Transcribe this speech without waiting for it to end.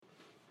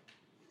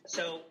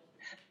So,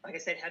 like I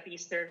said, happy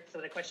Easter. So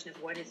the question is,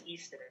 what is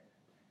Easter?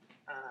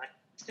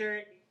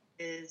 Easter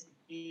is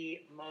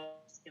the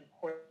most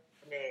important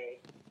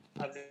day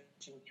of the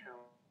Christian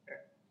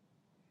calendar.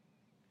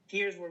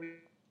 Here's where we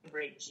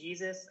celebrate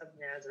Jesus of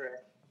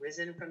Nazareth,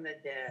 risen from the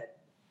dead,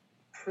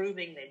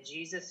 proving that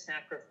Jesus'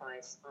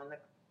 sacrifice on the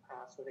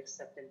cross was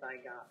accepted by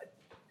God.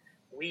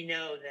 We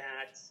know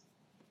that,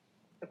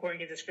 according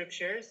to the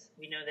scriptures,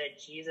 we know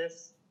that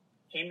Jesus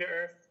came to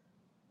earth,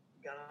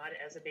 God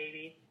as a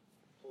baby,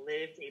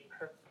 lived a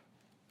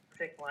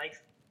perfect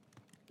life.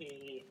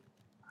 He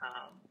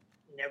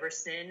never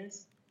sinned.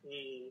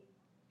 He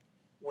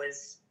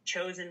was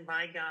chosen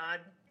by God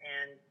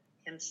and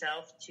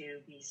himself to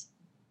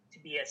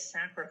be a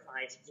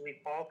sacrifice, because we've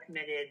all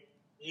committed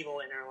evil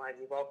in our lives.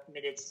 We've all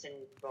committed sin.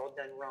 We've all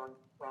done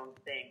wrong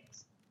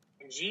things.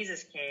 And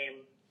Jesus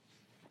came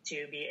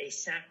to be a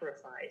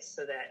sacrifice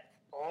so that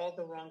all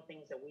the wrong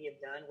things that we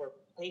have done were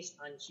placed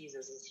on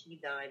Jesus as he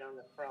died on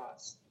the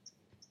cross.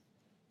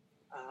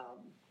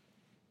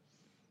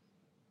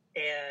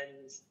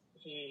 And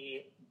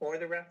he bore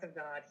the wrath of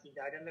God. He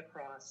died on the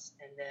cross.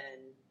 And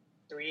then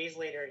 3 days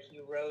later, he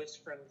rose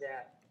from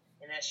death.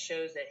 And that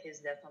shows that his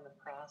death on the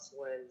cross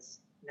was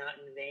not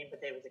in vain,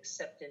 but that it was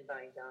accepted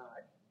by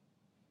God.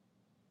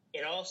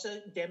 It also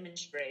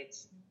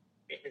demonstrates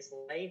his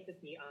life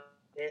beyond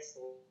this.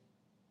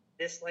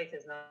 This life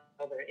is not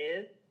all there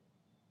is.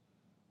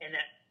 And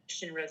that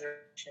Christian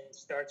resurrection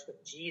starts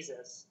with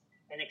Jesus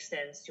and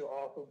extends to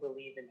all who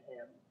believe in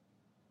him.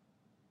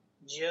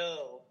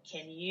 Joe,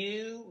 can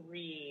you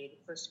read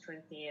 1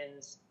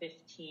 Corinthians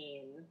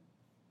 15,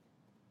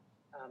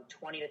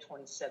 20 to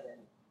 27?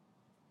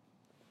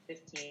 1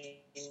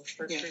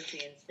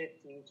 Corinthians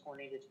 15,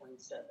 20 to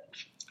 27.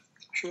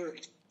 Sure.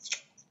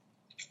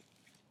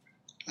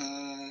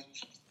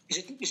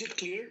 Is it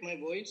clear, my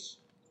voice?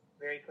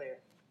 Very clear.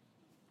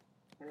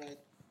 All right.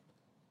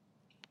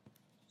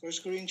 1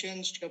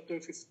 Corinthians chapter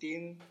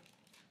 15,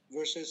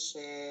 verses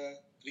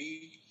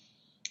 3.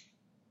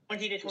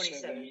 20 to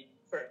 27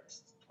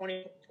 first.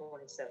 20 to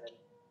 27.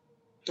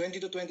 20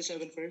 to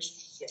 27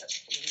 first?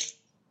 Yes.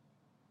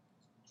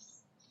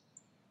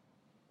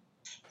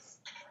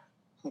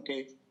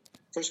 Okay.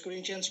 1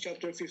 Corinthians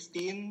chapter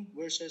 15,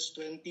 verses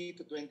 20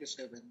 to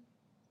 27.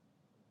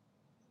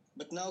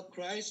 But now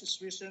Christ is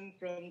risen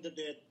from the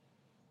dead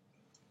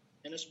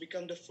and has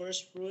become the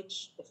first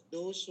fruits of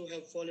those who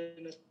have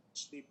fallen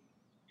asleep.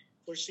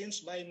 For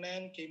since by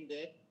man came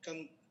death,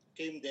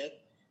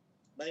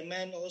 by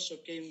man also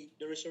came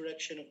the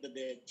resurrection of the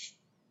dead.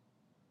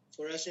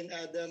 For as in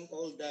Adam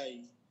all die,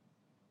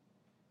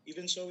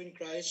 even so in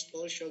Christ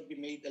all shall be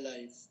made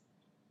alive.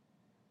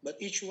 But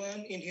each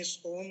one in his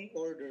own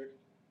order,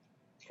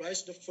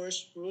 Christ the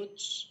first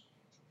fruits,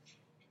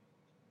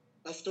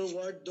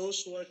 afterward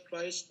those who are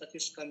Christ at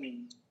his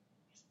coming.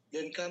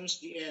 Then comes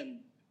the end,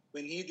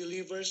 when he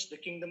delivers the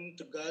kingdom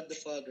to God the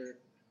Father,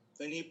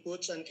 when he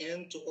puts an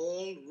end to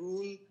all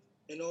rule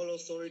and all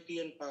authority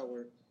and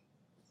power.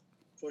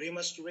 For he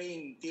must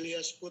reign till he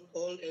has put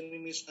all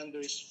enemies under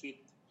his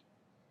feet.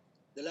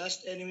 The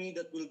last enemy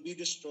that will be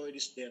destroyed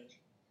is death.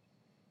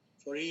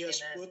 For he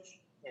has put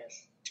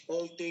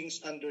all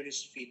things under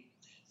his feet.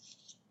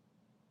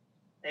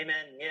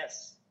 Amen.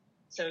 Yes.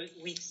 So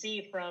we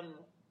see from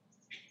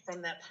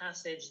that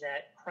passage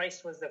that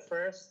Christ was the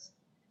first,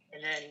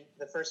 and then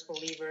the first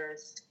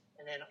believers,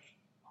 and then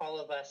all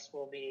of us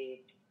will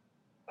be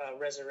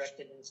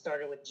resurrected, and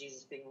started with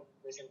Jesus being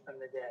risen from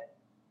the dead.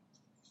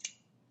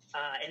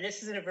 And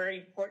this is a very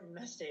important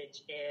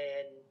message,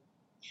 and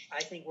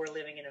I think we're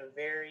living in a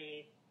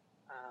very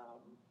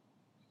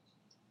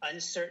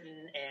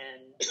uncertain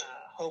and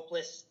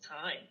hopeless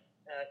time,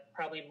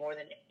 probably more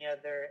than any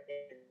other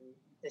in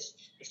this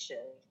nation.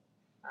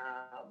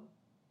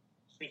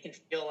 We can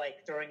feel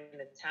like throwing in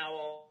the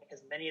towel,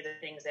 because many of the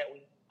things that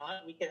we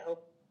want, we could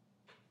hope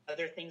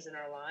other things in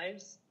our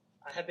lives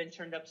have been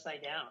turned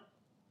upside down.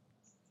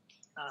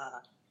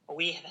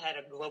 We have had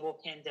a global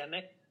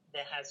pandemic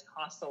that has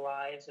cost the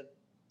lives of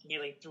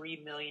nearly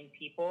 3 million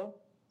people.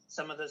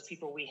 Some of those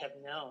people we have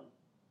known.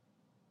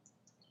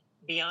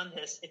 Beyond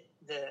this,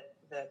 the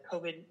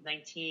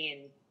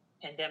COVID-19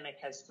 pandemic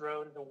has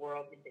thrown the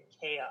world into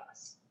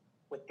chaos,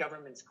 with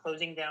governments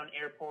closing down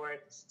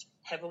airports,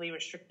 heavily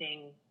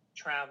restricting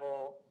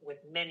travel, with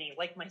many,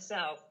 like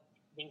myself,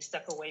 being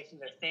stuck away from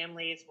their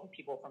families, or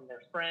people from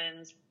their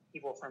friends,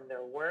 people from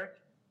their work.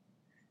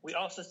 We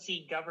also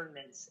see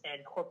governments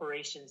and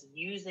corporations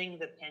using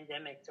the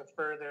pandemic to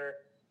further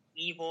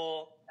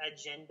evil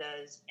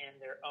agendas and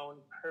their own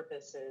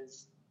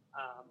purposes,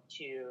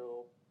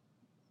 to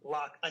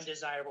lock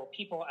undesirable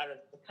people out of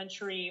the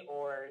country,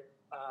 or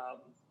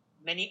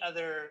many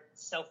other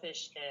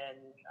selfish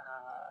and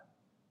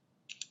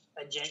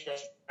agendas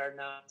that are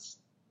not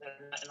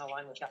in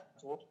line with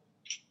God's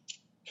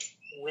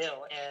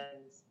will,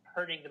 and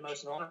hurting the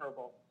most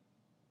vulnerable.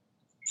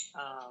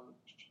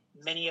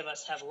 Many of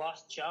us have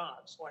lost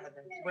jobs or have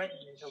been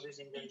threatened into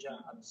losing their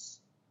jobs.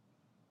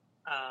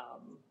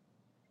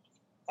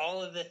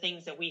 All of the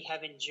things that we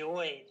have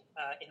enjoyed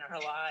in our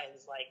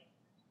lives, like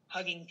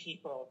hugging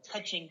people,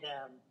 touching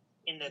them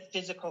in the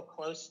physical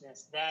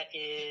closeness. That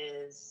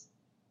is,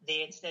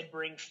 they instead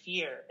bring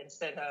fear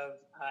instead of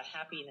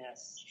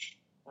happiness,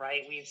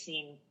 right? We've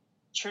seen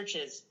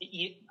churches,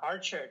 our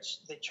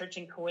church, the church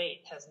in Kuwait,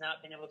 has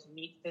not been able to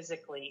meet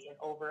physically in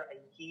over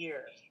a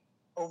year.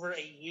 Over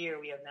a year,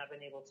 we have not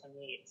been able to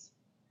meet.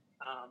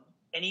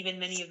 And even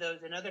many of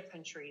those in other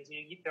countries,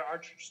 there are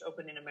churches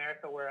open in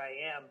America where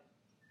I am,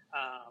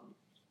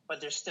 but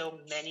there's still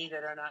many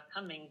that are not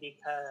coming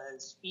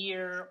because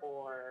fear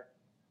or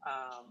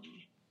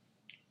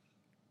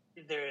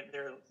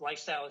their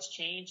lifestyle has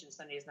changed, and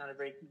Sunday is not a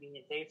very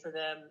convenient day for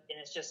them, and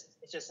it's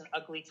just an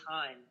ugly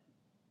time.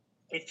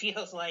 It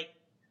feels like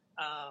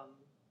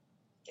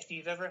if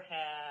you've ever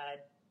had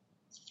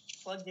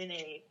plugged in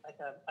a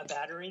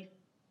battery,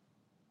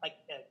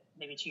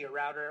 maybe to your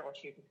router or to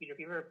your computer, if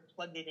you ever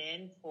plugged it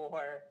in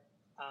for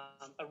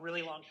a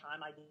really long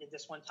time. I did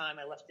this one time.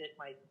 I left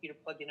my computer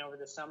plugged in over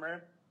the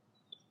summer,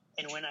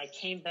 and when I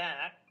came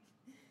back,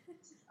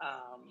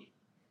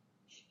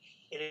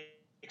 it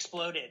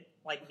exploded.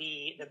 Like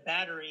the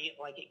battery,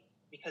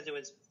 because it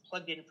was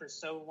plugged in for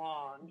so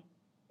long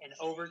and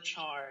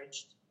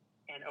overcharged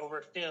and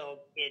overfilled,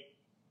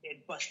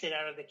 it busted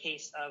out of the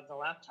case of the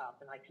laptop,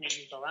 and I couldn't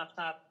use the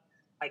laptop.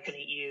 I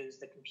couldn't use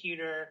the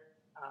computer,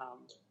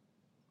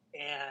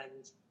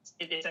 and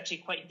it's actually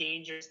quite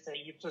dangerous to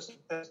you put some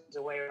things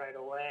away right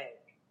away.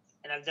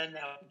 And I've done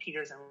that with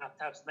computers and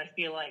laptops, and I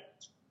feel like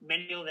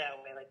many feel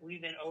that way. Like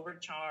we've been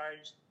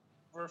overcharged,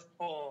 we're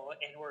full,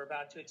 and we're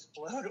about to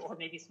explode, or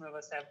maybe some of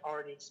us have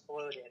already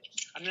exploded.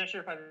 I'm not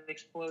sure if I've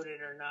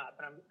exploded or not,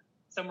 but I'm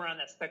somewhere on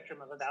that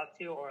spectrum of about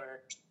to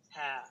or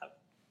have.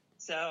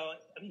 So,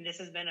 this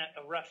has been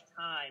a rough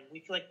time. We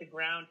feel like the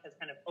ground has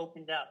kind of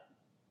opened up,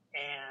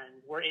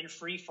 and we're in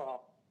free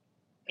fall.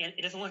 And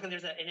it doesn't look like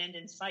there's an end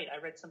in sight. I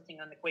read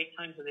something on the Kuwait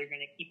Times where they're going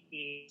to keep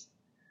these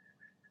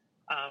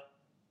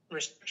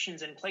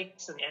restrictions in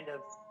place to the end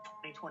of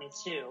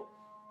 2022,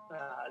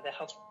 the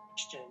health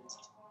restrictions.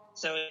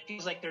 So it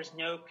feels like there's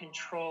no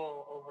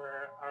control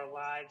over our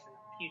lives and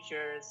our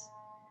futures.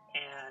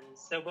 And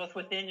so both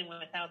within and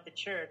without the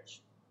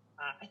church,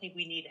 I think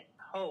we need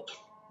hope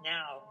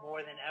now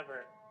more than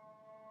ever,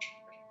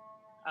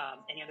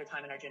 any other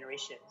time in our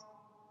generation.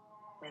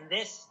 And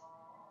this,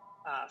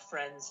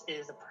 friends,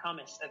 is the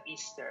promise of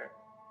Easter.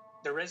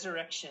 The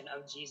resurrection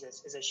of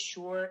Jesus is a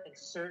sure and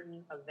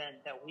certain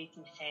event that we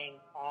can hang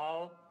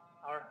all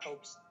our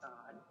hopes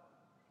on.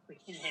 We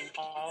can hang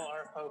all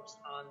our hopes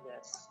on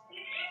this.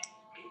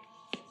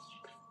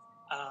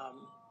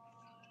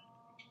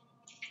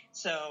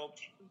 So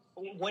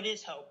what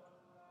is hope?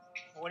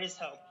 What is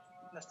hope?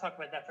 Let's talk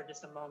about that for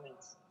just a moment.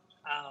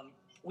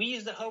 We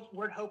use the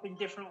word hope in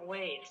different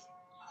ways.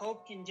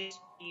 Hope can just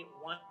be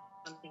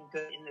something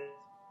good in the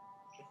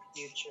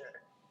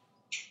future.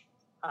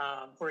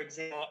 For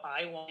example,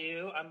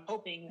 I'm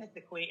hoping that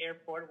the Kuwait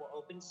airport will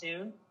open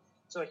soon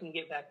so I can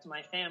get back to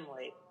my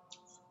family.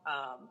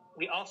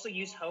 We also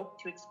use hope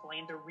to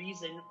explain the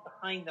reason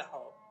behind the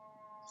hope.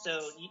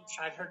 So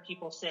I've heard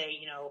people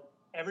say,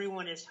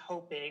 everyone is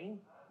hoping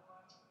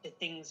that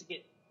things to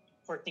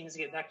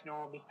get back to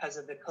normal because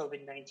of the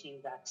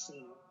COVID-19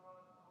 vaccine.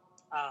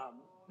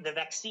 The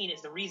vaccine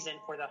is the reason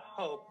for the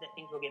hope that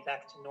things will get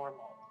back to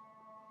normal.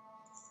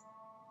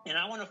 And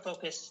I want to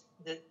focus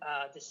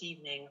this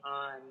evening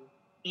on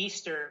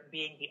Easter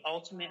being the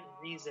ultimate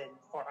reason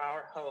for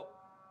our hope,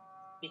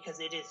 because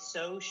it is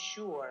so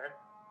sure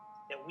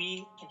that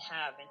we can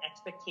have an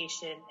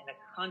expectation and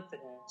a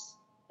confidence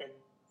that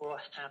will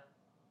happen.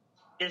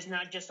 It is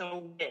not just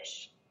a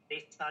wish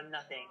based on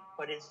nothing,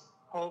 but it's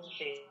hope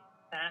based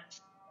on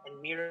facts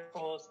and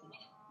miracles and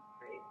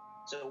history.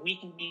 So we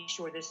can be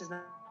sure this is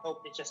not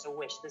hope that's just a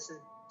wish. This is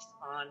based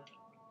on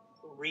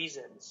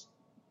reasons.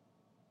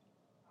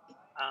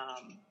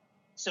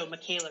 So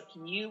Michaela,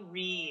 can you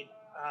read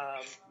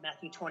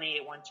Matthew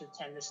 28,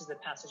 1-10? This is the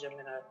passage I'm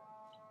going to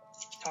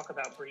talk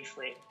about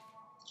briefly.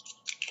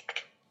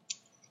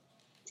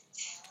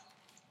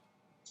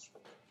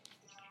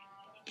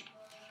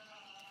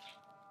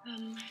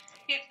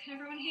 Can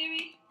everyone hear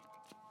me?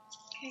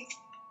 Okay.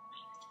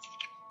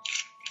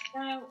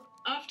 Now,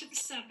 after the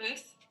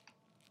Sabbath,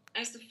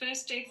 as the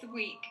first day of the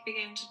week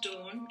began to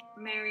dawn,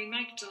 Mary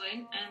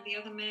Magdalene and the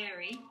other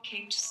Mary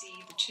came to see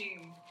the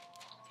tomb.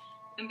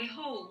 And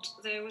behold,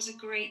 there was a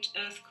great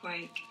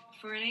earthquake,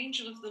 for an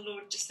angel of the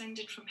Lord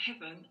descended from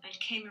heaven and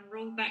came and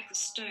rolled back the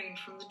stone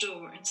from the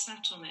door and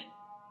sat on it.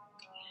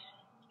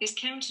 His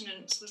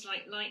countenance was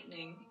like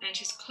lightning, and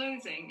his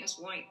clothing as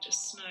white as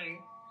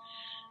snow.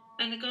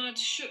 And the guards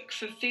shook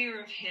for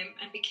fear of him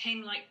and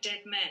became like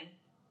dead men.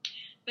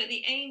 But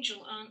the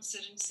angel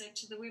answered and said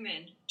to the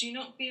women, "Do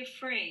not be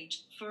afraid,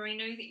 for I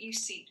know that you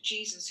seek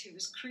Jesus who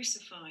was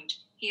crucified.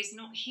 He is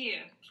not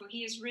here, for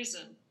he is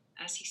risen,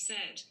 as he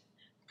said.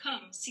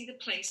 Come, see the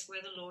place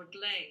where the Lord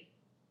lay.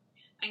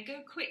 And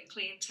go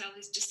quickly and tell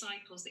his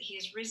disciples that he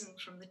is risen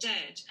from the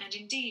dead, and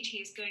indeed he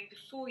is going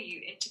before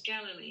you into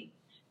Galilee.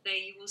 There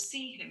you will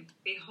see him.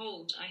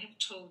 Behold, I have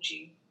told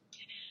you."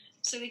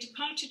 So they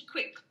departed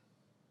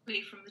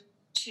quickly from the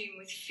tomb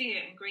with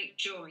fear and great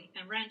joy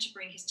and ran to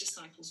bring his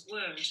disciples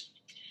word.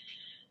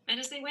 And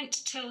as they went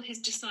to tell his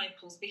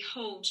disciples,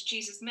 behold,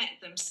 Jesus met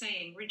them,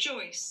 saying,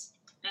 Rejoice!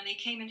 And they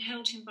came and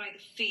held him by the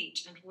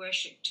feet and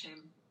worshipped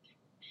him.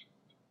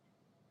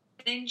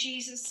 Then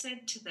Jesus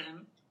said to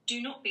them,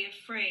 Do not be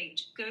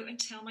afraid. Go and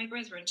tell my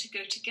brethren to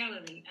go to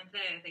Galilee, and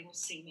there they will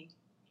see me.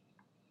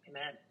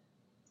 Amen.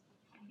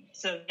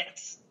 So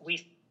yes,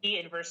 we see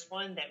in verse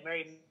 1 that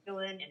Mary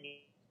Magdalene and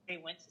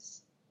Mary went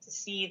to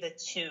see the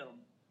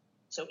tomb.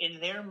 So in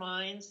their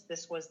minds,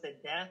 this was the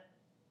death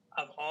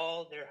of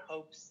all their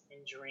hopes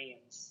and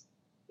dreams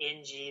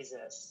in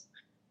Jesus.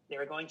 They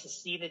were going to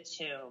see the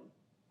tomb.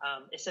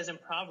 It says in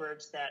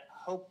Proverbs that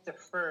hope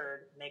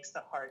deferred makes the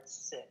heart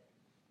sick.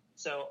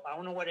 So I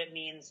don't know what it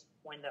means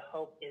when the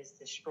hope is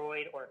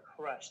destroyed or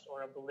crushed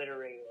or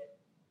obliterated.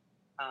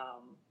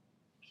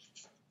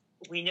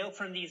 We know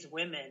from these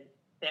women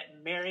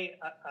that Mary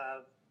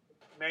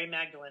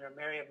Magdalene, or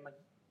Mary of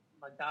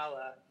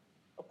Magdala,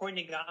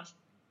 according to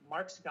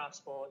Mark's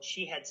gospel,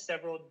 she had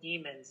several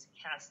demons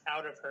cast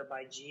out of her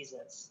by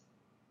Jesus.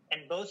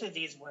 And both of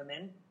these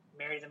women,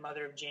 Mary, the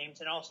mother of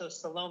James, and also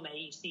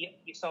Salome,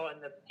 you saw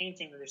in the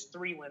painting that there's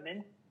three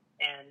women,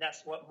 and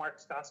that's what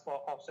Mark's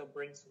gospel also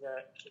brings to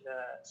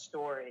the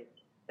story,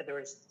 that there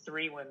was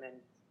three women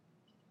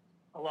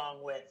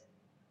along with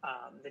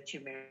the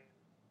two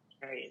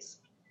Marys.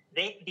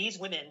 These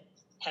women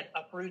had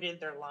uprooted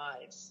their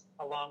lives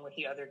along with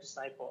the other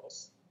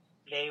disciples.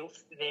 They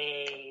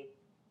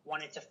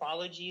wanted to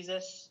follow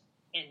Jesus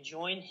and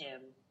join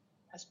him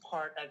as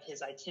part of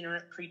his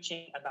itinerant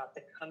preaching about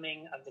the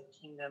coming of the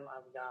kingdom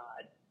of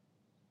God.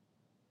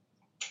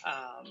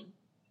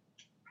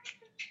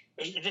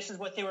 This is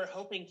what they were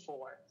hoping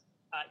for.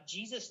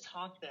 Jesus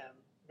taught them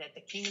that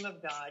the kingdom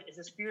of God is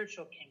a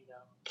spiritual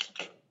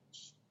kingdom.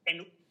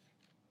 And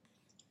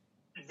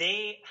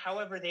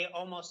however, they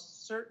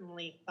almost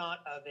certainly thought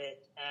of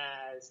it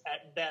as,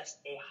 at best,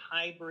 a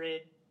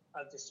hybrid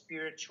of the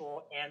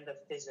spiritual and the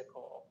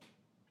physical,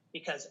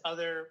 because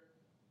other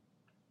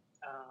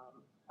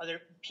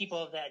people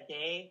of that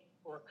day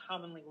were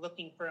commonly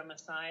looking for a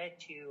Messiah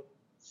to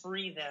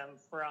free them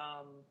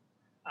from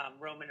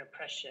Roman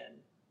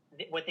oppression.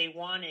 What they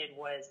wanted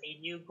was a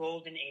new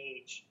golden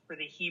age for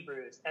the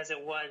Hebrews, as it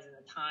was in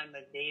the time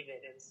of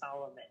David and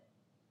Solomon.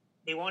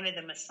 They wanted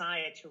the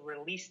Messiah to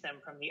release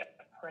them from the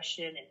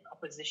oppression and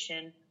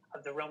opposition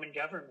of the Roman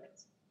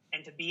government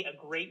and to be a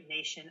great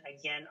nation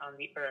again on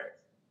the earth.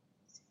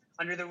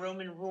 Under the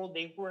Roman rule,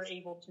 they were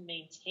able to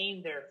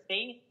maintain their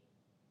faith,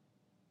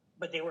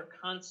 but they were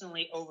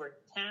constantly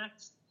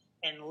overtaxed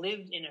and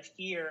lived in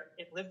fear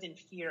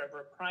of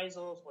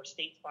reprisals or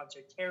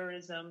state-sponsored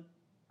terrorism.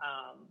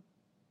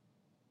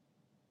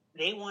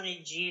 They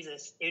wanted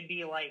Jesus. It would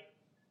be like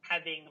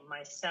having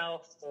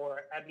myself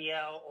or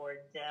Abiel or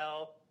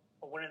Del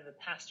or one of the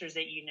pastors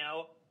that you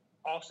know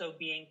also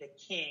being the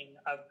king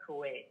of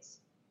Kuwait.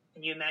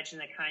 Can you imagine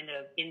the kind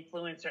of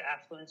influence or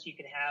affluence you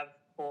could have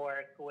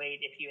for Kuwait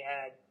if you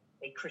had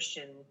a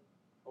Christian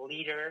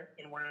leader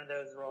in one of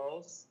those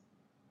roles?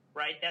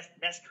 Right?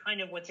 That's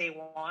kind of what they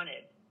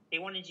wanted. They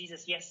wanted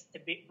Jesus, yes, to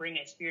bring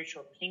a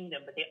spiritual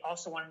kingdom, but they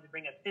also wanted to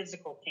bring a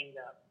physical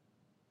kingdom.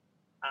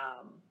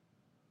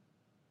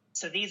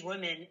 So these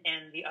women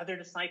and the other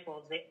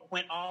disciples, they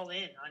went all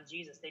in on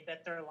Jesus. They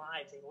bet their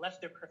lives. They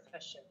left their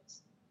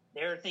professions.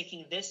 They're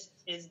thinking, this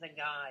is the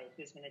guy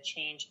who's going to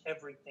change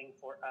everything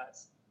for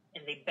us.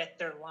 And they bet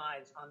their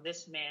lives on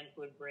this man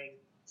who would bring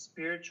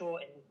spiritual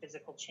and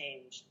physical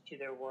change to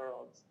their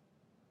worlds.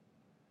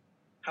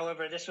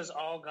 However, this was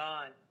all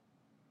gone.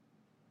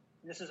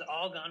 This was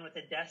all gone with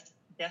the death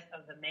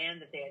of the man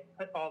that they had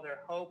put all their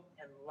hope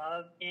and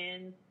love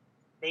in.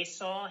 They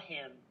saw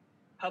him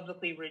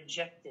publicly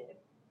rejected,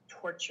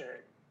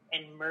 tortured,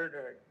 and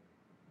murdered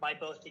by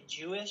both the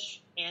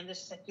Jewish and the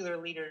secular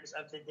leaders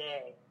of the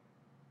day,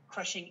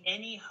 crushing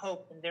any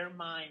hope in their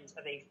minds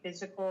of a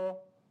physical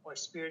or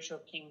spiritual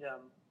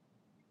kingdom.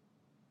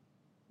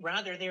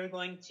 Rather, they were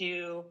going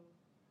to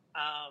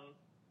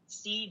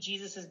see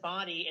Jesus'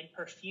 body and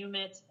perfume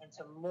it and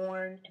to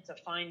mourn and to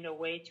find a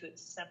way to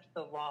accept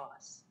the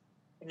loss.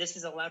 And this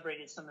is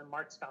elaborated some in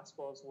Mark's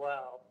gospel as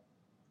well.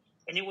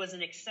 And it was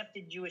an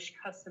accepted Jewish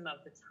custom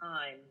of the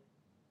time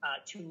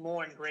to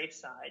mourn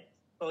graveside,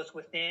 both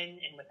within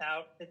and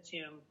without the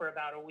tomb, for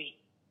about a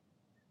week.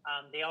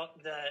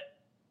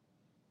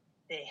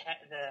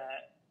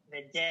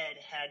 The dead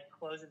had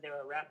clothes that they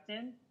were wrapped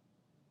in,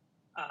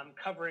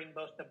 covering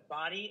both the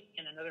body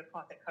and another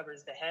cloth that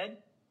covers the head.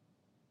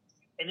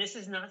 And this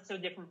is not so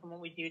different from what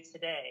we do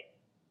today.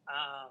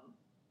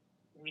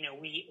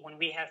 When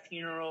we have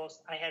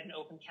funerals, I had an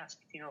open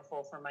casket funeral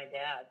for my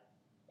dad,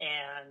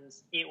 and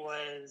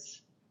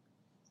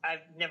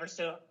I've never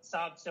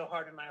sobbed so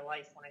hard in my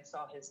life when I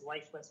saw his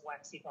lifeless,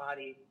 waxy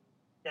body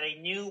that I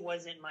knew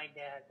wasn't my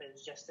dad, but it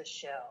was just a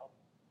shell.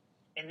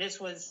 And this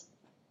was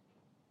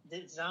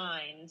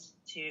designed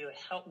to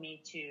help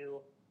me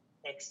to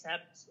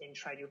accept and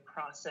try to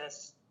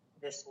process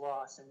this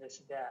loss and this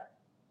death.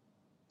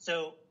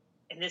 So,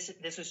 and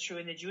this was true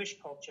in the Jewish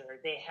culture.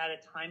 They had a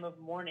time of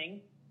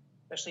mourning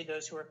especially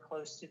those who are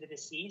close to the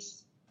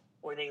deceased,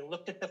 where they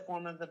looked at the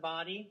form of the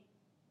body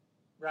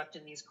wrapped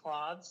in these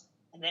cloths,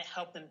 and that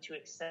helped them to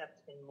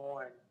accept and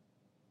mourn.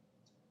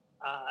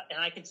 And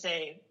I can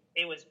say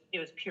it was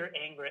pure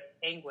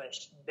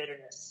anguish,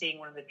 bitterness, seeing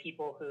one of the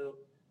people who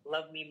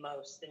loved me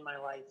most in my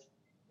life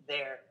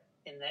there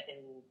in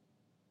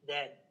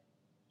dead.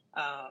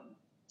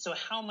 So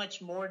how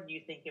much more do you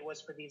think it was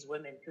for these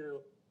women who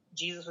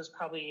Jesus was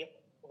probably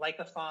like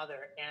a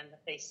father and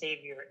a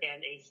savior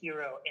and a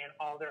hero, and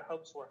all their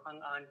hopes were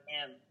hung on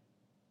him.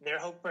 Their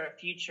hope for a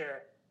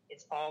future,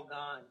 it's all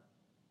gone.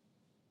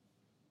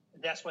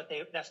 That's why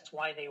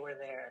they were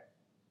there.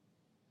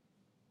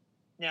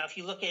 Now, if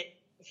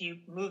you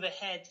move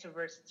ahead to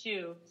verse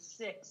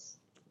 2:6,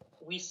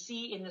 we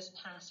see in this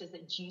passage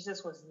that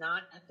Jesus was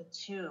not at the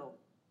tomb,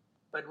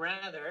 but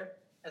rather,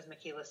 as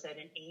Michaela said,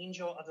 an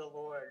angel of the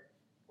Lord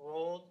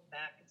rolled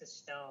back the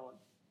stone.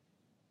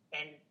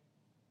 And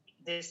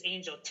this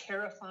angel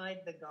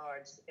terrified the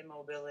guards to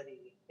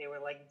immobility. They were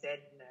like dead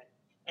men,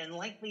 and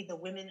likely the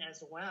women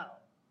as well,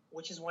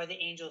 which is why the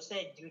angel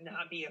said, "Do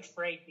not be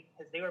afraid,"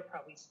 because they were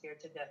probably scared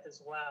to death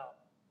as well.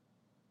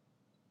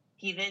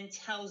 He then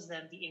tells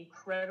them the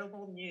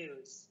incredible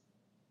news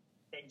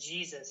that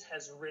Jesus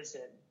has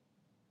risen.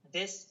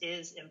 This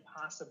is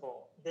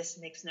impossible. This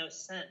makes no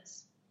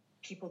sense.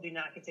 People do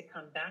not get to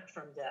come back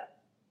from death.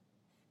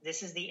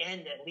 This is the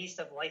end, at least,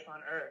 of life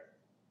on earth.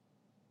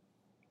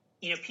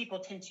 People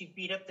tend to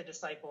beat up the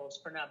disciples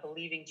for not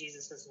believing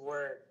Jesus'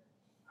 word,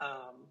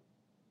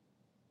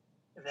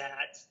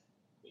 that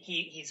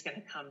he's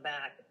going to come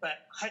back.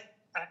 But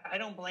I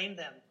don't blame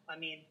them. I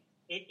mean,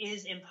 it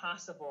is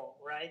impossible,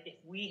 right?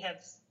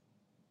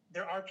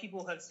 There are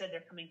people who have said they're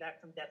coming back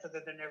from death or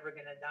that they're never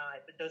going to die,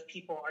 but those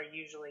people are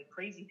usually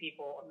crazy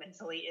people or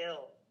mentally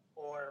ill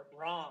or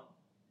wrong,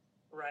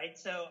 right?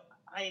 So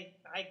I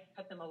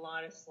cut them a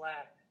lot of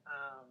slack,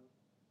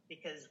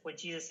 because what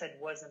Jesus said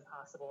was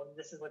impossible, and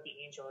this is what the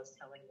angel is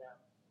telling them.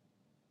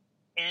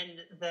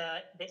 And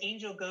the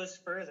angel goes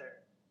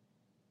further.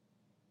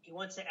 He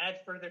wants to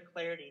add further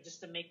clarity just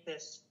to make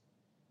this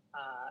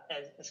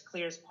as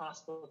clear as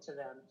possible to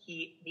them.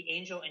 The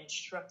angel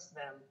instructs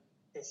them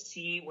to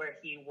see where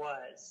he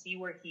was, see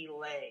where he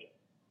lay.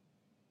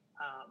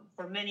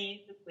 For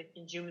many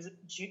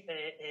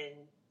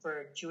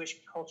for Jewish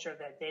culture of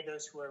that day,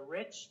 those who are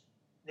rich,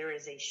 there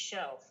is a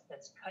shelf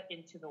that's cut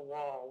into the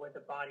wall where the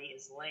body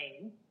is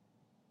laying,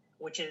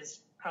 which is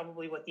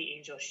probably what the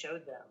angel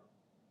showed them.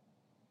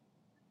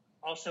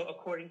 Also,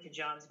 according to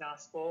John's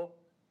gospel,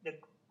 the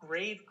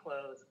grave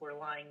clothes were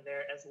lying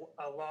there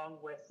along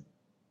with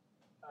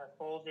a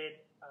folded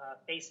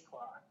face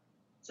cloth.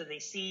 So they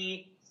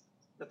see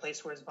the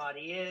place where his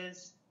body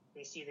is,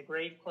 they see the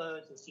grave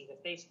clothes, they see the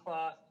face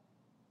cloth,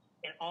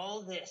 and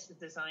all this is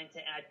designed to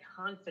add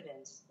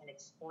confidence and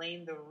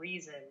explain the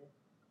reason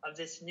of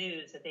this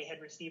news that they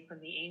had received from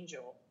the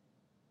angel.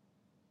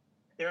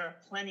 There are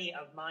plenty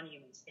of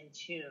monuments and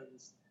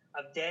tombs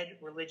of dead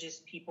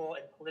religious people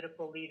and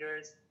political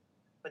leaders,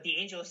 but the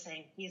angel is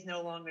saying he's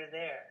no longer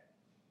there.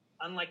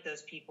 Unlike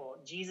those people,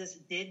 Jesus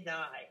did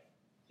die.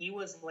 He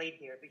was laid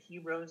here, but he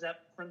rose up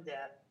from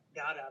death,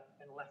 got up,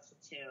 and left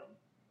the tomb.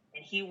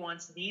 And he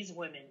wants these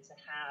women to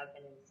have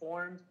an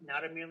informed,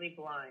 not a merely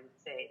blind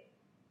faith.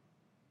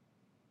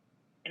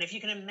 And if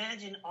you can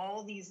imagine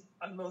all these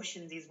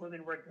emotions these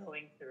women were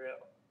going through,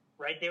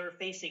 right? They were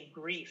facing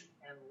grief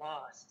and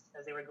loss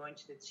as they were going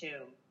to the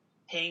tomb,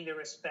 paying their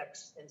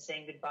respects and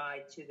saying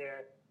goodbye to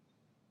their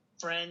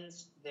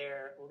friends,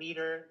 their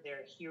leader,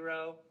 their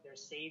hero, their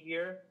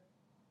savior,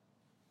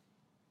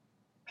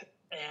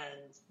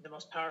 and the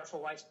most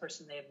powerful, wise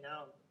person they have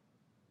known.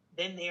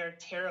 Then they are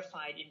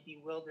terrified and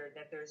bewildered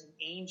that there's an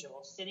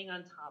angel sitting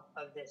on top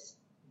of this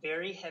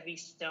very heavy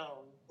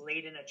stone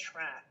laid in a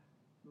trap,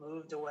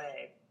 moved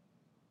away,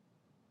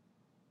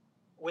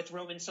 with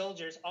Roman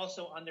soldiers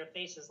also on their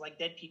faces like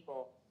dead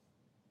people.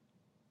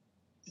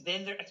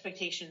 Then their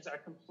expectations are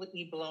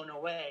completely blown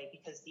away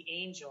because the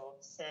angel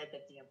said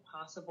that the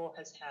impossible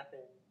has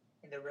happened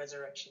in the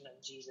resurrection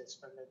of Jesus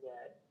from the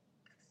dead.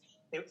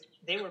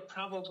 They were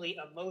probably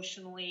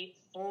emotionally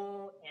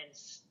full and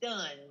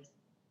stunned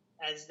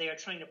as they are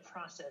trying to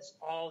process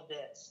all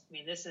this. I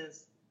mean, this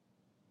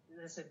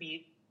would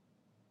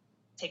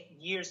take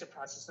years to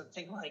process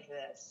something like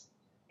this.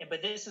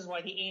 But this is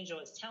why the angel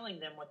is telling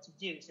them what to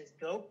do. He says,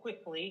 go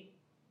quickly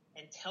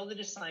and tell the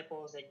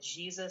disciples that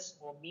Jesus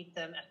will meet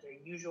them at their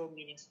usual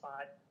meeting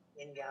spot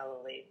in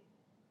Galilee.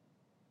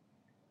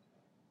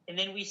 And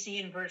then we see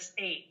in verse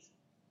 8,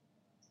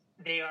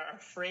 they are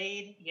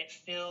afraid yet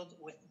filled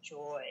with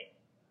joy.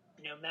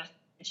 Matthew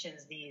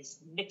mentions these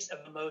mix of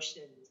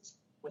emotions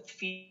with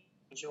fear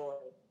and joy.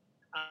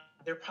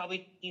 They're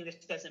probably thinking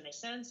this doesn't make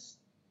sense.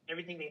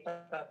 Everything they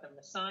thought about the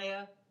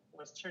Messiah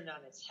was turned on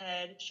its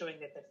head, showing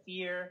that the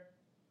fear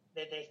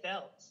that they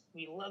felt.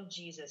 We loved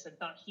Jesus and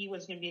thought he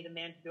was going to be the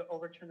man to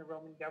overturn the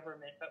Roman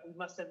government, but we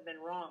must have been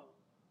wrong,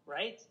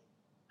 right?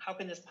 How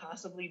can this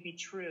possibly be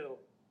true?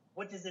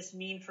 What does this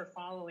mean for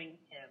following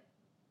him?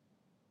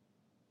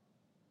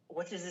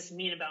 what does this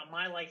mean about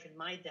my life and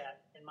my death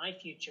and my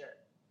future?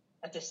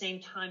 At the same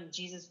time,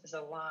 Jesus is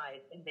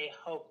alive, and they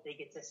hope they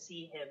get to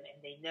see him,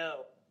 and they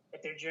know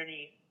that their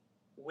journey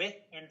with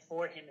and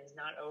for him is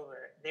not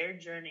over. Their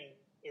journey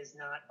is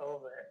not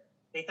over.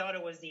 They thought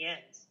it was the end.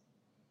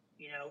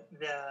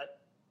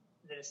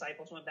 The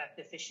disciples went back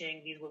to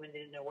fishing. These women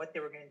didn't know what they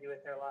were going to do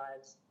with their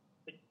lives.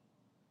 But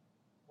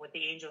what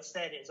the angel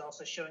said is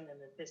also showing them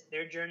that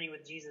their journey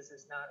with Jesus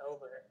is not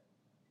over.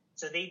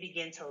 So they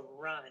begin to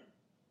run,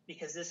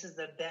 because this is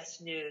the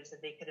best news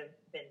that they could have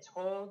been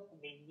told,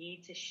 and they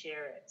need to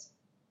share it.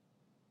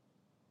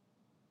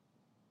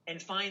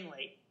 And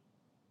finally,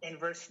 in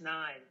verse 9,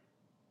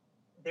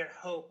 their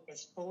hope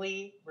is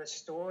fully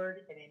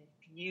restored and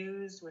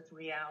infused with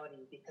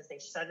reality because they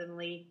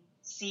suddenly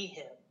see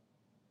him.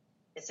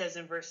 It says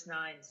in verse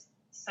 9,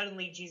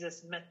 suddenly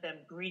Jesus met them.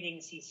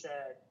 Greetings, he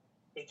said.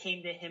 They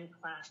came to him,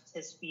 clasped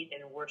his feet,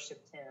 and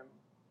worshiped him.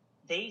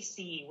 They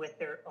see with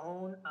their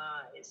own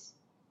eyes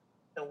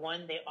the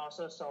one they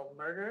also saw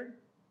murdered,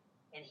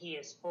 and he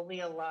is fully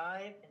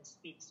alive and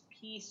speaks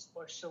peace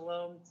or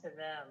shalom to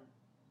them.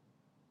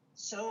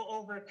 So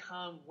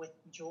overcome with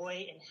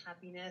joy and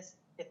happiness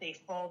that they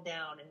fall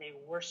down and they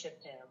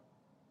worship him.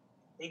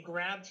 They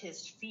grabbed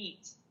his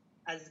feet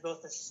as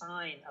both a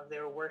sign of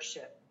their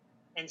worship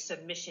and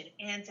submission,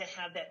 and to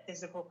have that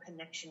physical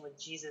connection with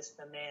Jesus,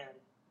 the man,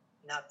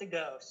 not the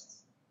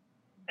ghosts.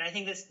 And I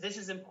think this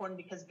is important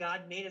because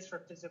God made us for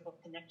physical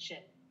connection.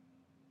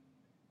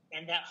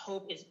 And that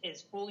hope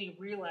is fully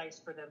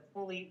realized for them,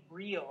 fully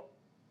real,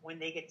 when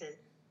they get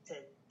to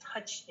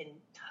touch and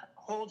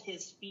hold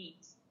his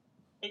feet.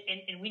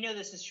 And we know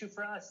this is true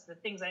for us. The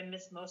things I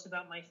miss most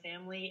about my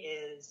family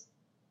is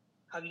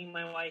hugging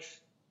my wife,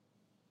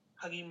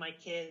 hugging my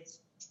kids,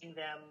 seeing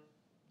them,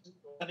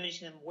 loving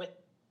them with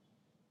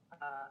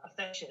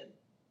affection,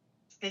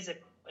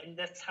 physical. And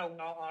that's how we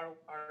all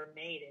are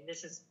made. And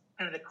this is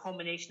kind of the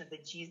culmination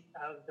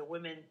of the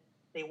women.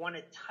 They want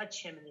to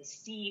touch him, and they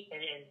see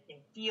and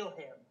feel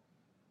him.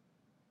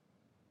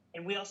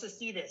 And we also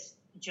see this.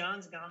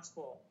 John's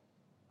gospel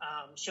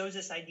shows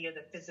this idea of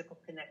the physical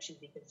connection,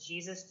 because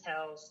Jesus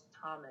tells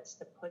Thomas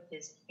to put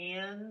his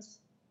hands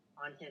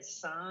on his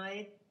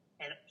side,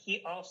 and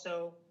he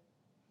also,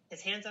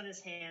 his hands on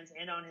his hands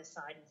and on his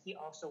side, and he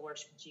also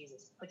worshiped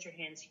Jesus. Put your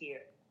hands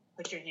here.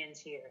 Put your hands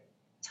here.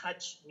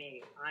 Touch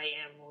me. I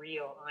am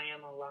real. I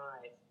am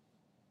alive.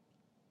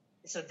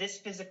 So this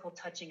physical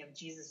touching of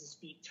Jesus'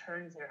 feet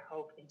turns their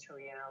hope into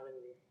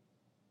reality.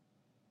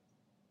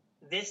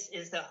 This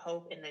is the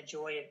hope and the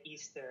joy of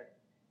Easter,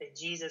 that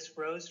Jesus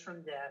rose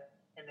from death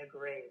and the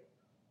grave,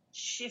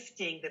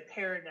 shifting the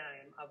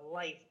paradigm of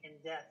life and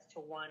death to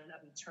one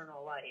of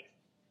eternal life.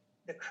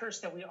 The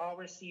curse that we all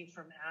received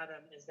from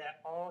Adam is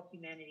that all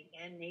humanity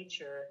and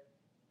nature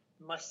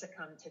must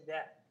succumb to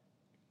death.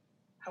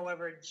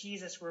 However,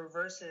 Jesus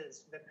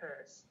reverses the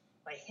curse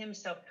by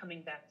himself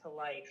coming back to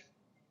life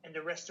and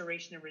the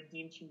restoration of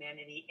redeemed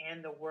humanity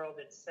and the world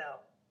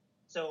itself.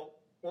 So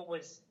what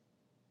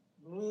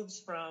moves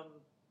from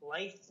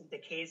life and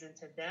decays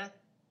into death,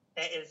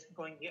 that is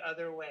going the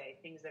other way.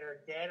 Things that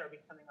are dead are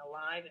becoming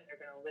alive, and they're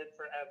going to live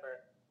forever.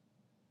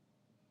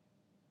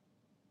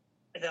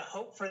 The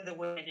hope for the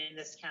women in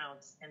this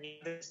count and the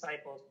other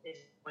disciples is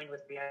joined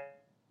with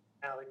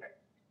reality.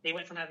 They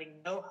went from having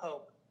no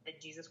hope that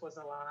Jesus was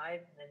alive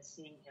and then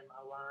seeing him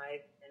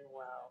alive and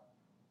well.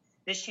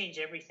 This changed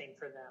everything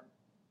for them.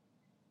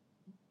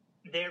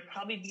 They're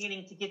probably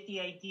beginning to get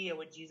the idea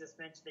what Jesus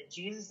mentioned, that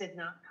Jesus did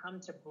not come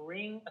to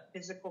bring a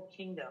physical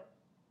kingdom.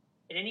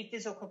 In any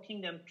physical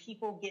kingdom,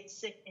 people get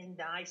sick and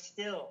die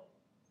still.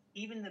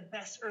 Even the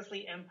best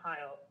earthly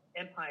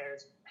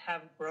empires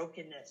have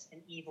brokenness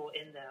and evil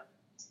in them.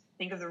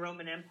 Think of the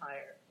Roman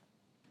Empire,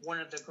 one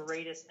of the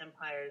greatest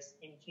empires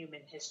in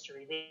human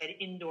history. They had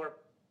indoor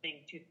thing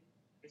 2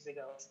 years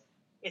ago.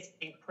 It's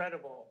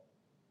incredible.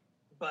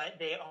 But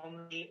they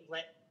only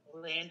let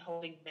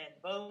land-holding men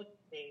vote.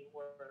 They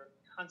were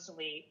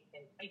constantly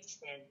in fights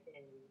and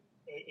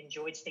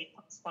enjoyed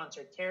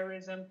state-sponsored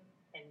terrorism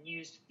and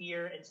used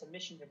fear and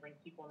submission to bring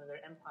people into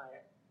their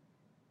empire.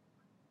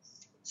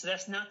 So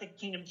that's not the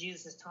kingdom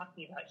Jesus is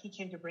talking about. He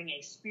came to bring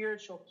a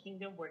spiritual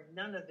kingdom where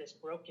none of this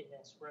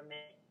brokenness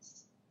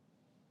remains.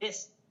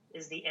 This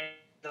is the end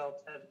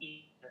result of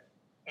Easter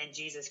and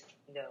Jesus'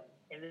 kingdom.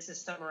 And this is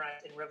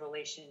summarized in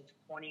Revelation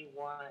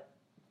 21.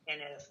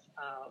 And if,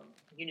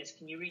 Eunice,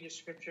 can you read the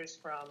scriptures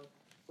from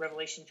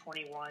Revelation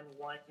 21,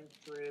 1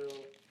 through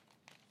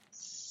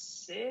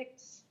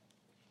 6?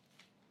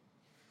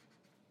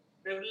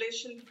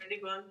 Revelation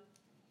 21,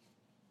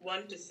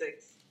 1 to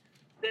 6.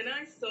 Then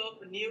I saw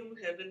a new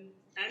heaven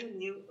and a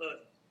new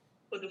earth,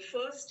 for the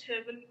first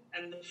heaven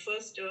and the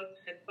first earth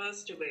had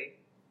passed away,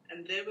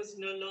 and there was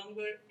no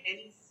longer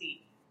any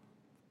sea.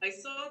 I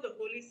saw the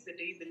holy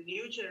city, the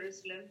new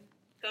Jerusalem,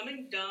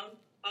 coming down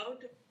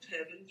out of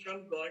heaven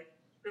from God,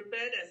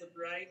 prepared as a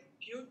bride,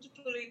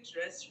 beautifully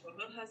dressed for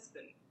her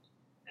husband.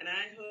 And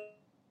I heard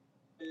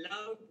a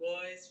loud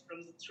voice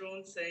from the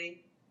throne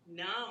saying,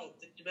 "Now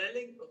the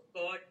dwelling of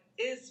God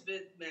is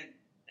with men,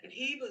 and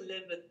he will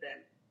live with them.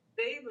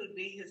 They will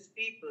be his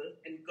people,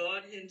 and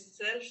God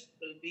himself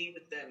will be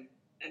with them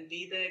and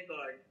be their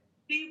God.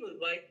 He will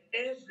wipe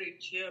every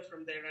tear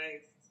from their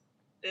eyes.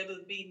 There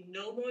will be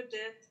no more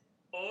death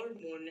or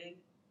mourning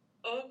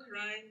or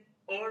crying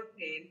or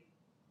pain,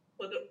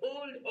 for the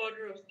old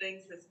order of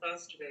things has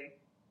passed away.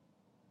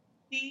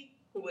 He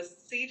who was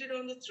seated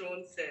on the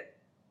throne said,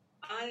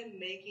 I am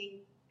making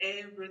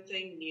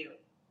everything new.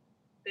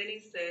 Then he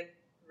said,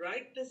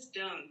 write this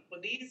down, for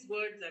these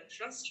words are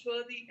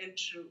trustworthy and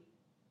true.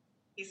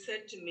 He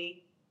said to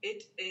me,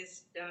 it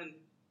is done.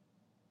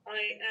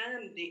 I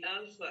am the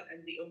Alpha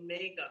and the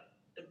Omega,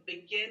 the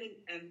beginning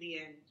and the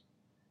end.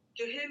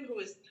 To him who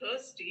is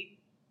thirsty,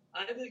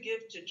 I will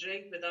give to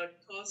drink without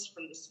cost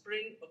from the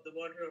spring of the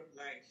water of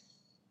life.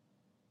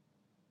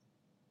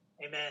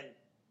 Amen.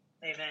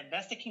 Amen.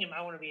 That's the kingdom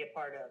I want to be a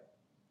part of.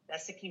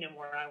 That's the kingdom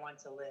where I want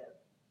to live.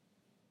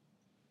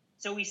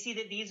 So we see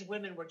that these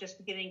women were just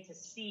beginning to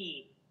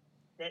see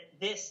that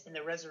this in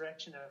the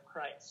resurrection of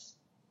Christ.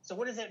 So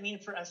what does that mean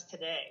for us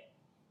today?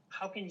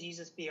 How can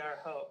Jesus be our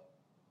hope?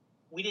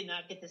 We did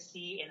not get to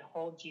see and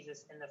hold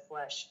Jesus in the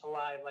flesh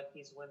alive like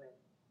these women.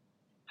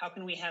 How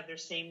can we have their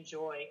same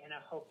joy and a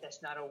hope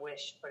that's not a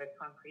wish but a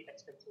concrete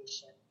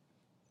expectation?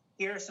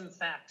 Here are some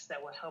facts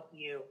that will help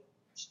you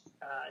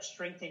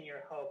strengthen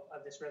your hope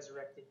of this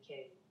resurrected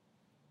King.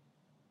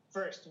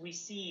 First, we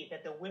see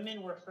that the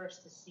women were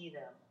first to see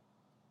them.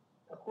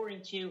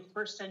 According to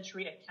first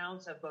century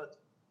accounts of both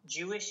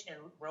Jewish and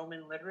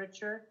Roman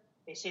literature,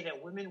 they say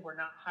that women were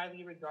not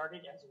highly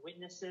regarded as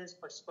witnesses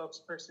or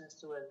spokespersons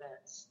to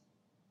events.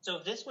 So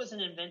if this was an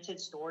invented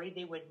story,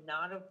 they would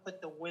not have put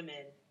the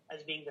women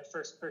as being the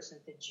first person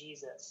to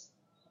Jesus.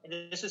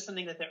 And this is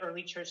something that the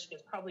early church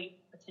is probably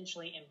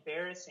potentially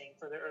embarrassing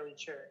for the early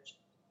church,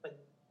 but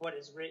what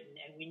is written.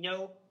 And we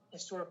know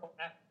historical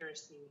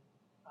accuracy,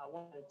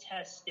 one of the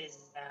tests is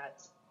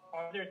that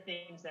are there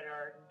things that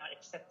are not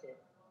accepted,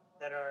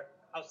 that are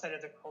outside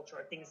of the culture,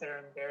 or things that are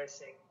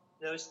embarrassing?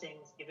 Those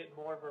things give it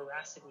more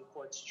veracity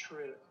for its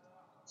truth.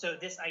 So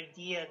this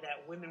idea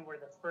that women were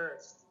the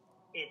first,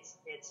 it's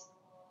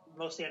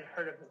mostly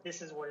unheard of, but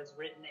this is what is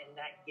written, and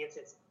that gives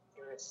its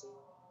accuracy.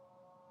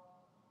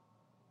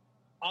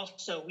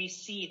 Also, we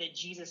see that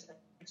Jesus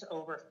appeared to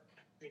over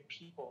 100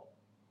 people.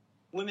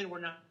 Women were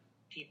not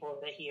people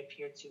that he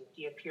appeared to.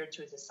 He appeared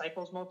to his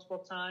disciples multiple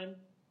times,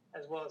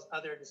 as well as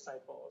other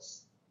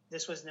disciples.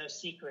 This was no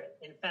secret.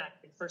 In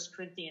fact, in 1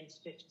 Corinthians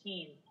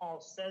 15,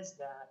 Paul says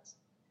that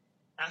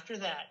after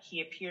that,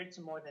 he appeared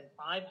to more than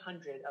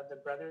 500 of the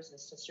brothers and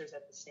sisters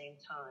at the same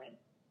time,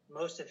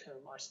 most of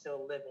whom are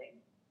still living.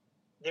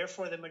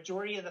 Therefore, the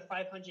majority of the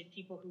 500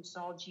 people who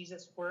saw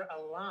Jesus were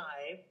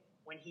alive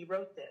when he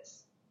wrote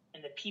this.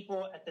 And the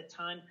people at the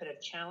time could have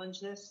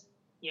challenged this,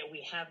 yet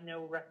we have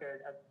no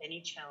record of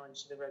any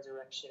challenge to the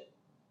resurrection.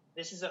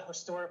 This is a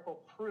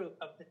historical proof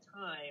of the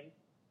time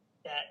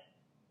that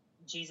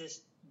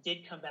Jesus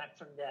did come back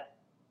from death.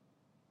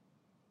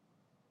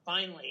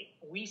 Finally,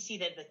 we see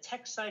that the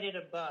text cited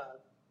above,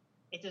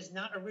 it does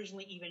not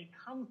originally even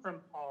come from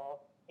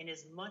Paul and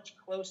is much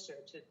closer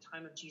to the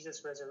time of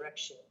Jesus'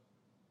 resurrection.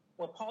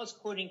 What Paul is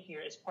quoting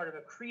here is part of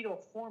a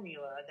creedal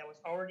formula that was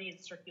already in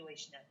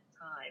circulation at the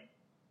time.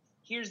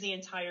 Here's the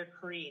entire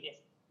creed.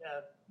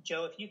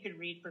 Joe, if you could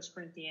read 1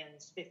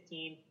 Corinthians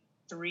 15,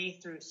 3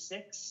 through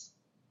 6.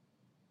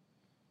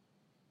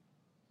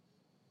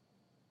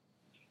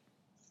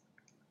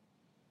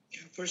 Yeah,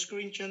 1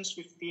 Corinthians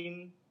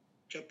 15,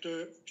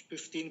 chapter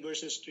 15,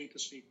 verses 3 to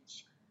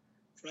 6.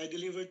 For I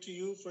delivered to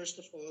you, first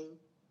of all,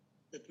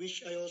 that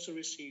which I also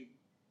received,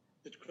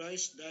 that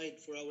Christ died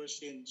for our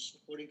sins,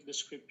 according to the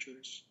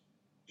Scriptures,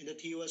 and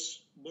that he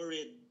was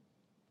buried,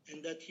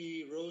 and that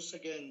he rose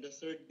again the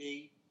third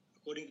day,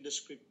 according to the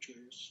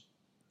Scriptures,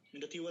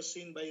 and that he was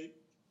seen by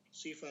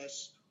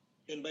Cephas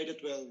and by the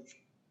 12.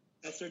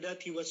 After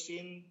that, he was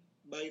seen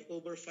by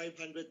over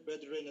 500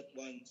 brethren at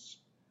once,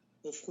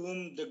 of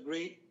whom the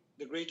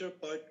greater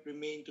part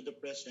remain to the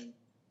present,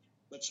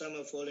 but some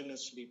have fallen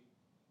asleep.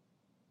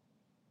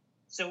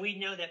 So we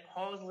know that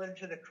Paul's letter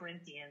to the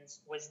Corinthians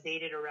was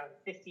dated around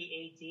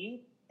 50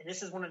 AD, and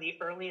this is one of the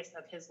earliest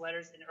of his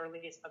letters and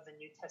earliest of the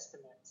New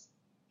Testament.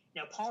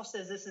 Now, Paul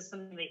says this is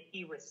something that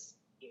he received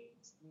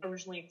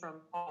originally from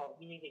Paul,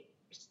 meaning that he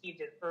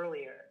received it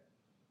earlier.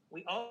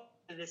 We all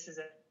know this is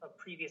a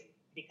previous,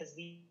 because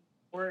these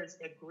words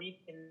in Greek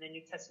in the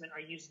New Testament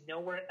are used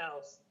nowhere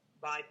else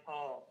by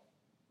Paul,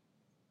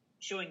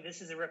 showing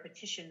this is a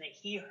repetition that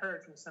he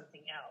heard from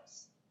something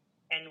else.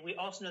 And we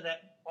also know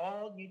that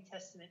all New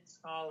Testament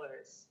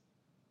scholars,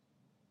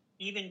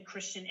 even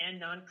Christian and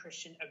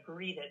non-Christian,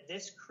 agree that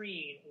this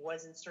creed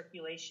was in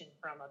circulation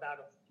from about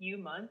a few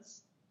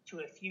months to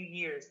a few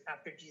years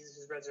after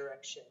Jesus'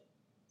 resurrection.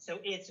 So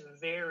it's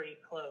very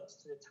close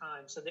to the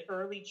time. So the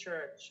early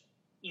church,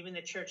 even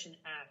the church in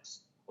Acts,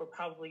 were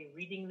probably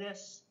reading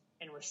this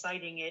and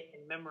reciting it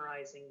and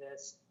memorizing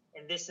this.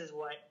 And this is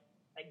what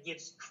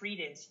gives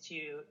credence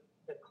to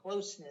the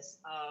closeness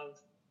of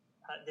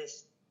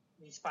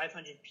these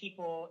 500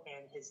 people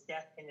and his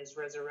death and his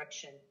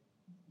resurrection,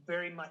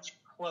 very much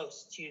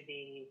close to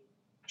the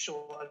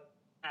actual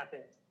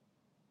happened.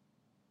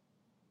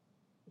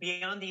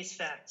 Beyond these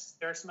facts,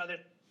 there are some other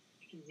things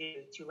we can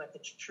do to let the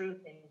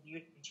truth and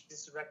beauty of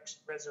Jesus'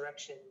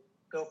 resurrection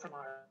go from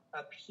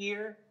up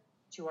here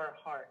to our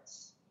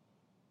hearts.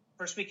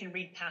 First, we can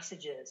read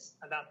passages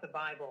about the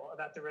Bible,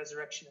 about the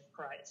resurrection of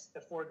Christ,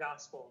 the four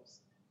Gospels,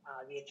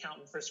 the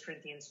account in 1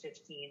 Corinthians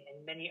 15,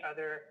 and many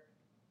other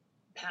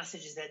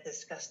passages that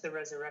discuss the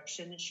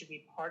resurrection should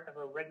be part of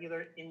a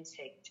regular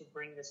intake to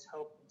bring this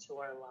hope into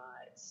our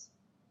lives.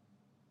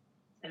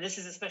 And this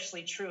is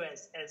especially true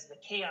as the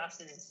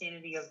chaos and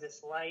insanity of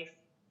this life,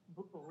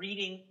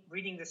 reading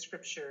the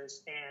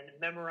scriptures and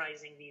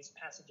memorizing these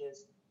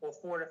passages will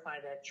fortify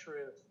that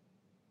truth.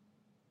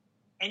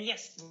 And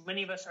yes,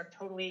 many of us are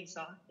totally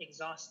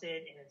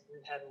exhausted, and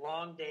we've had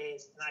long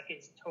days, and I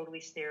could totally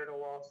stare at a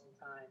wall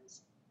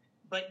sometimes.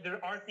 But there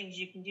are things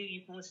you can do.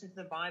 You can listen to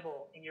the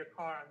Bible in your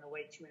car on the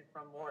way to and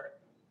from work.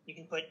 You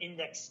can put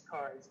index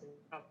cards in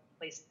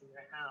place in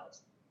your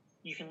house.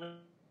 You can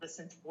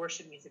listen to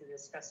worship music that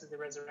discusses the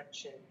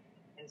resurrection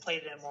and play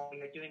them while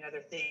you're doing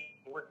other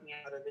things, working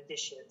out or the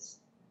dishes.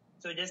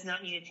 So it does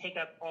not need to take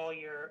up all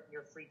your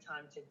free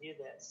time to do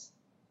this.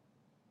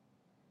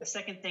 The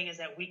second thing is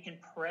that we can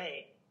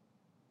pray.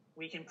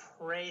 We can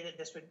pray that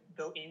this would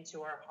go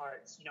into our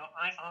hearts. You know,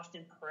 I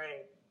often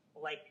pray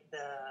like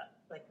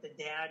the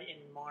dad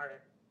in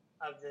Mark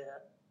of the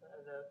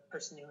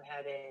person who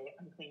had a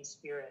unclean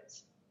spirit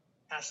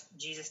asked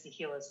Jesus to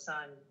heal his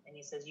son, and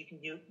he says,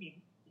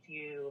 if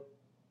you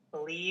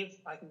believe,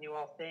 I can do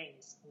all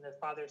things. And the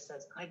Father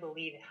says, I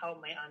believe,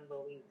 help my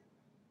unbelief.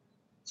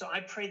 So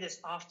I pray this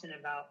often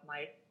about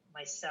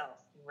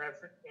myself in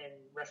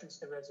reference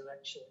to the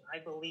resurrection. I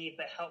believe,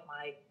 but help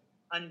my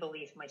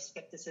unbelief, my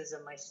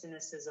skepticism, my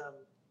cynicism.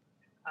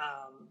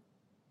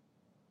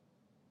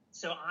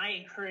 So I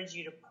encourage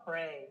you to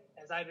pray,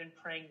 as I've been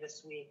praying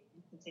this week,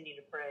 and continue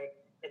to pray,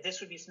 that this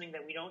would be something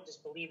that we don't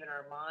just believe in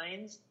our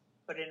minds,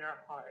 but in our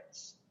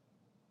hearts.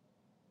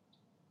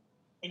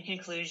 In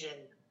conclusion,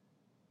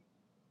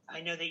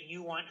 I know that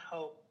you want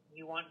hope,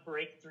 you want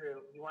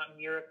breakthrough, you want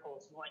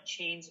miracles, you want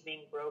chains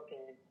being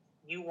broken,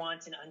 you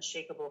want an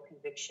unshakable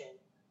conviction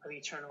of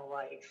eternal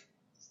life.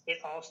 It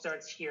all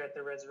starts here at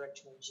the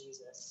resurrection of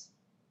Jesus.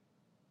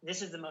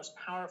 This is the most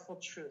powerful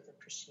truth of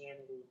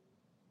Christianity,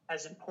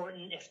 as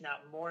important, if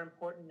not more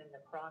important than the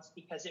cross,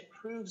 because it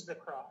proves the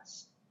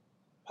cross.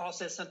 Paul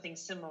says something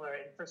similar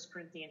in 1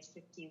 Corinthians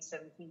 15,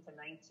 17 to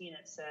 19.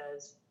 It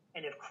says,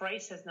 and if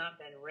Christ has not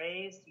been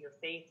raised, your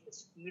faith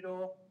is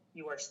futile,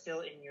 you are still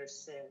in your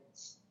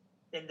sins.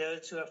 Then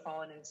those who have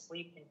fallen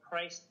asleep in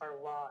Christ are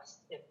lost.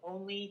 If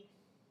only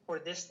for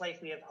this life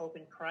we have hope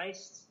in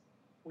Christ,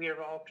 we are of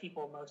all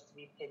people most to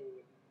be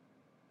pitied.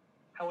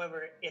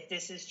 However, if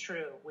this is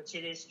true, which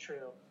it is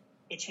true,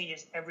 it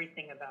changes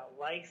everything about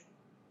life,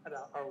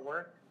 about our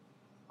work,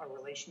 our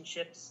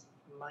relationships,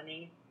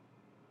 money,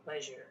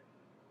 pleasure.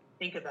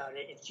 Think about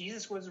it. If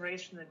Jesus was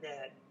raised from the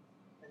dead,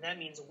 then that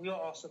means we'll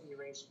also be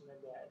raised from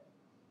the dead.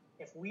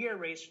 If we are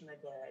raised from the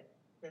dead,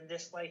 then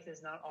this life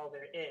is not all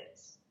there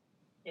is.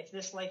 If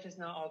this life is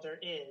not all there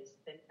is,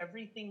 then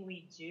everything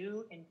we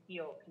do and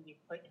feel can be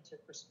put into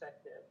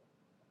perspective.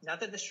 Not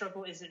that the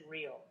struggle isn't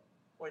real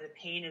or the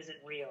pain isn't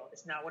real.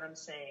 It's not what I'm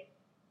saying.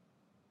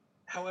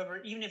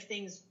 However, even if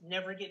things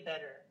never get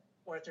better,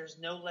 or if there's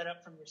no let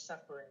up from your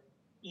suffering,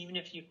 even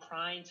if you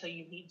cry until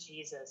you meet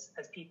Jesus,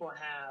 as people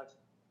have,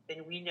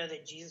 then we know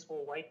that Jesus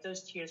will wipe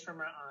those tears from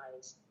our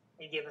eyes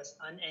and give us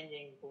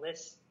unending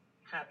bliss,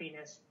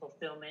 happiness,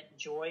 fulfillment,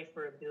 joy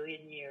for 1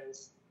 billion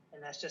years.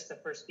 And that's just the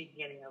first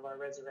beginning of our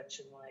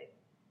resurrection life.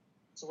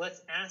 So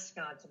let's ask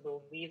God to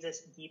believe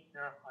this deep in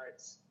our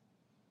hearts.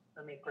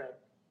 Let me pray.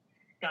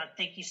 God,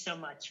 thank you so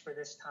much for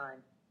this time.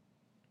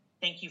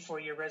 Thank you for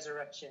your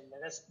resurrection.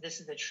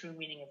 This is the true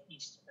meaning of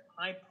Easter.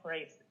 I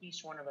pray for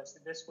each one of us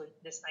that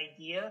this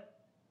idea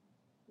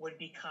would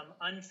become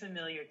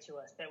unfamiliar to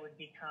us, that would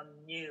become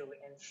new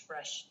and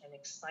fresh and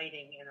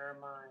exciting in our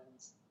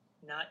minds,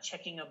 not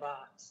checking a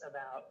box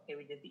about, okay,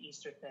 we did the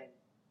Easter thing,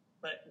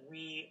 but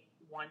we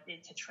want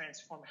it to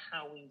transform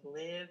how we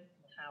live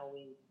and how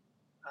we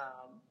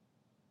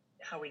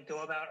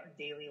go about our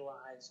daily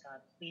lives.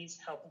 God, please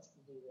help us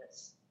to do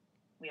this.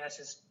 We ask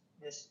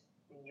this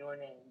in your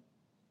name.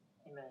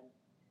 Amen.